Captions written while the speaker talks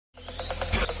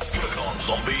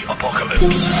Zombie apocalypse.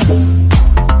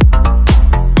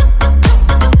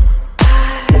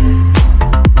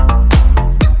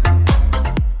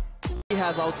 He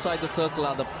has outside the circle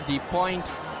are the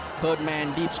point, third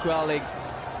man, deep square leg,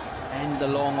 and the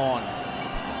long on.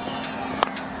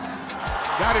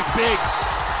 That is big.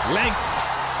 Length.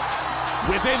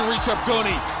 Within reach of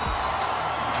Dhoni.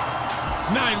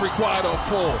 9 required of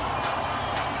 4.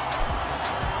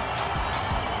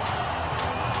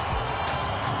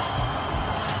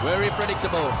 Very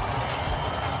predictable.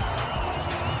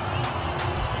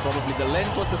 Probably the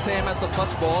length was the same as the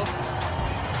first ball,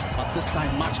 but this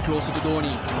time much closer to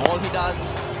Dhoni. And all he does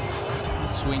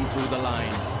is swing through the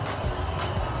line.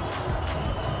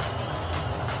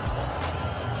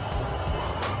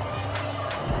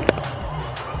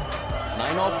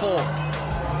 Nine or 4.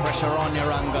 Pressure on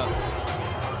Niranga.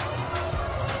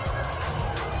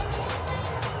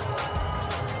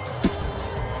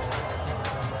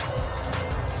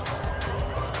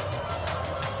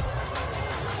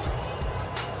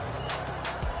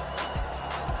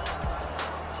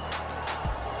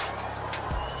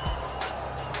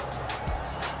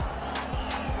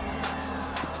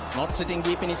 Not sitting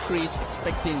deep in his crease,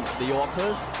 expecting the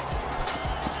Yorkers.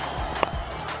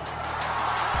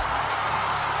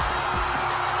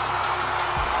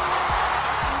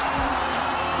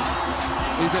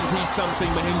 Isn't he something,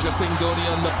 Mahendra Singh Dhoni,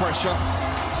 under pressure?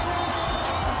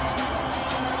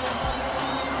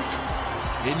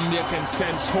 India can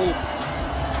sense hope.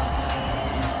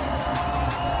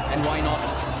 And why not?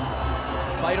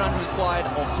 5 runs required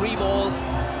or 3 balls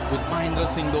with Mahendra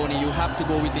Singh Dhoni. You have to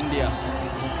go with India.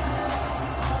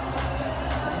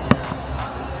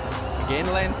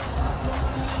 Again length.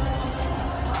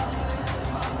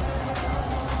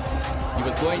 He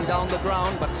was going down the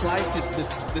ground but sliced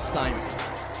this time.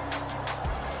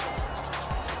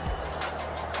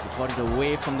 He got it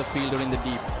away from the fielder in the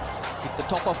deep. With the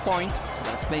top of point,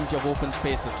 there are plenty of open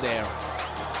spaces there.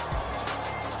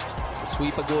 The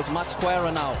sweeper goes much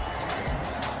squarer now.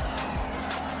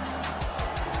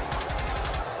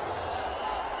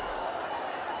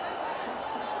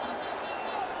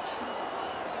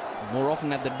 More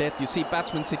often at the death, you see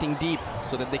batsmen sitting deep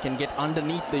so that they can get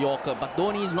underneath the Yorker. But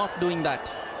Dhoni is not doing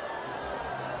that.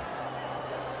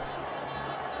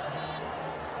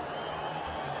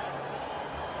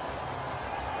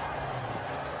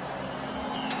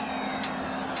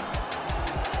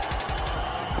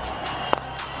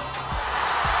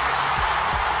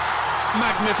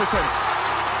 Magnificent.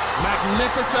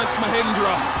 Magnificent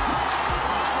Mahendra.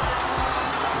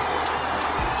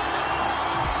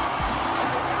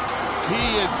 He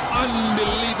is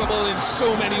unbelievable in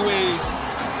so many ways.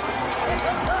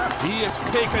 He has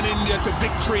taken India to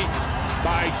victory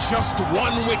by just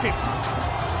 1 wicket.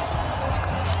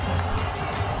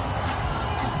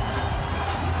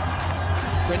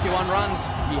 "21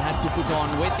 runs he had to put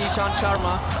on with Ishant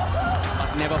Sharma,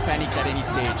 but never panicked at any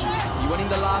stage. Even in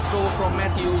the last over from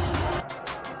Matthews.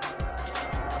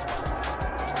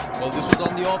 Well, this was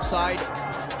on the offside.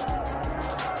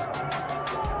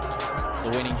 The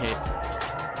winning hit.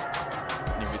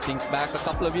 And if you think back a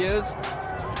couple of years,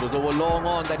 it was over long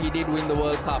on that he did win the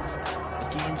World Cup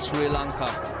against Sri Lanka.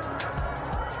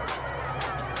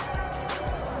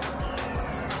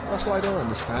 So I don't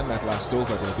understand that last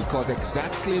over there, because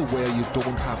exactly where you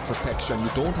don't have protection, you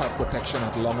don't have protection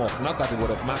at long off. Not that it would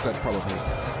have mattered probably,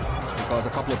 because a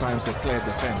couple of times they cleared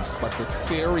the fence, but the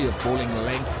theory of bowling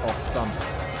length off stump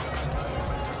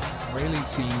really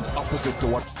seemed opposite to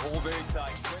what. All very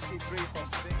tight, 23 from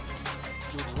 6.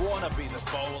 You'd want to be the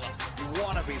bowler. You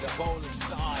want to be the bowling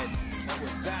side. But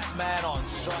with that man on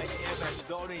strike,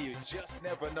 msdhoni, you just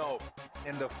never know.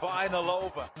 In the final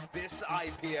over, this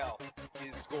IPL,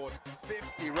 he scored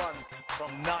 50 runs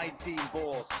from 19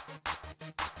 balls.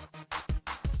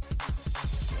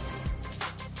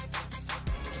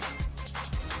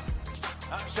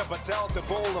 Aksha Patel to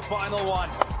bowl the final one.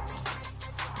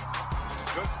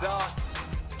 Good start,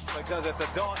 because if the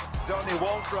Dhoni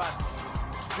won't run,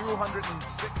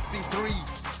 263,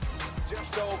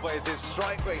 just over is his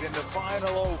strike rate in the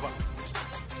final over.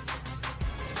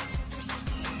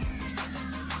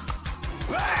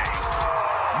 Bang!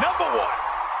 Number 1.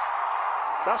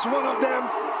 That's one of them.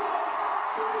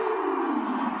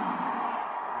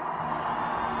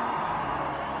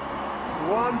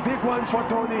 One big one for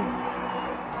Dhoni.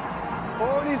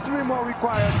 Only 3 more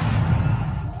required.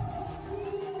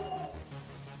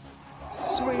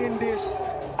 Swinging this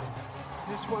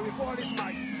one with all his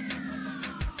might.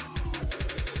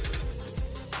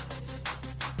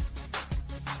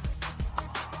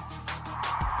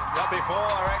 That'll be 4,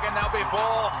 I reckon that'll be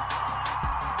 4.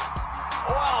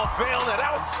 Well fielded,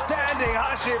 outstanding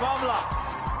Hashim Amla.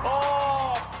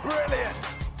 Oh, brilliant.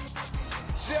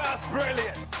 Just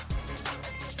brilliant.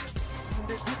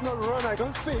 They did not run, I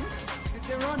don't think. Did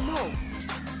they run? No.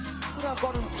 Could have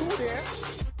gotten two there.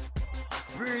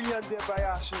 Brilliant there by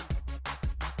Hashim.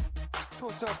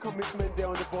 Total commitment there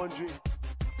on the boundary.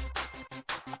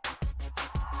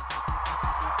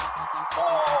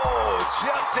 Oh,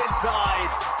 just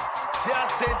inside.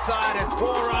 Just inside. It's 4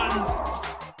 runs.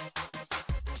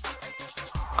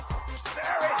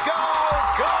 There it goes.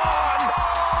 Gone.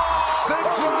 6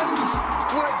 runs.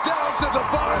 We're down to the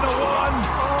final one.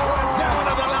 We're down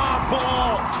to the last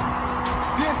ball.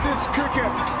 This is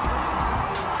cricket.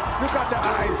 Look at the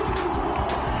eyes.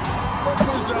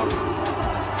 Opens up.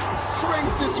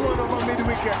 Swings this one over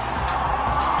mid-wicket.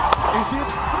 Is it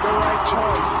the right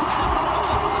choice?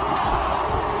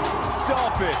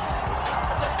 Stop it.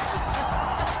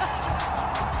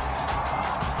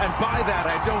 And by that,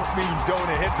 I don't mean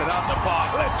Dhoni hits it out the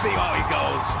park. Let's see how he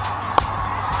goes.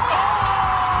 Oh,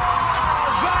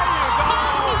 there you go.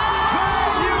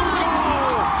 There you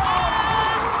go.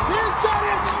 He's done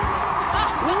it.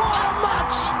 What a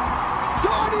match.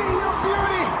 Dhoni, you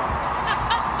beauty.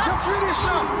 The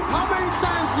finisher. How many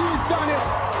times he's done it?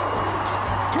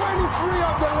 23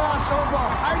 of the last over.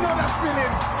 I know that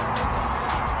feeling.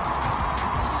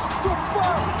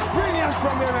 Super brilliant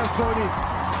from Dhoni.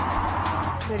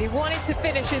 But he wanted to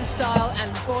finish in style, and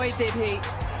boy did he.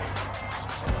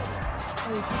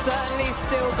 He's certainly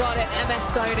still got it,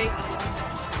 msdhoni.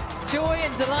 Joy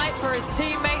and delight for his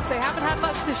teammates. They haven't had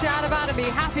much to shout about and be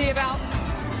happy about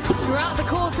throughout the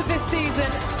course of this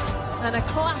season. And a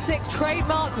classic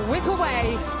trademark whip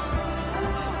away.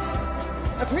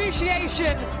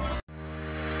 Appreciation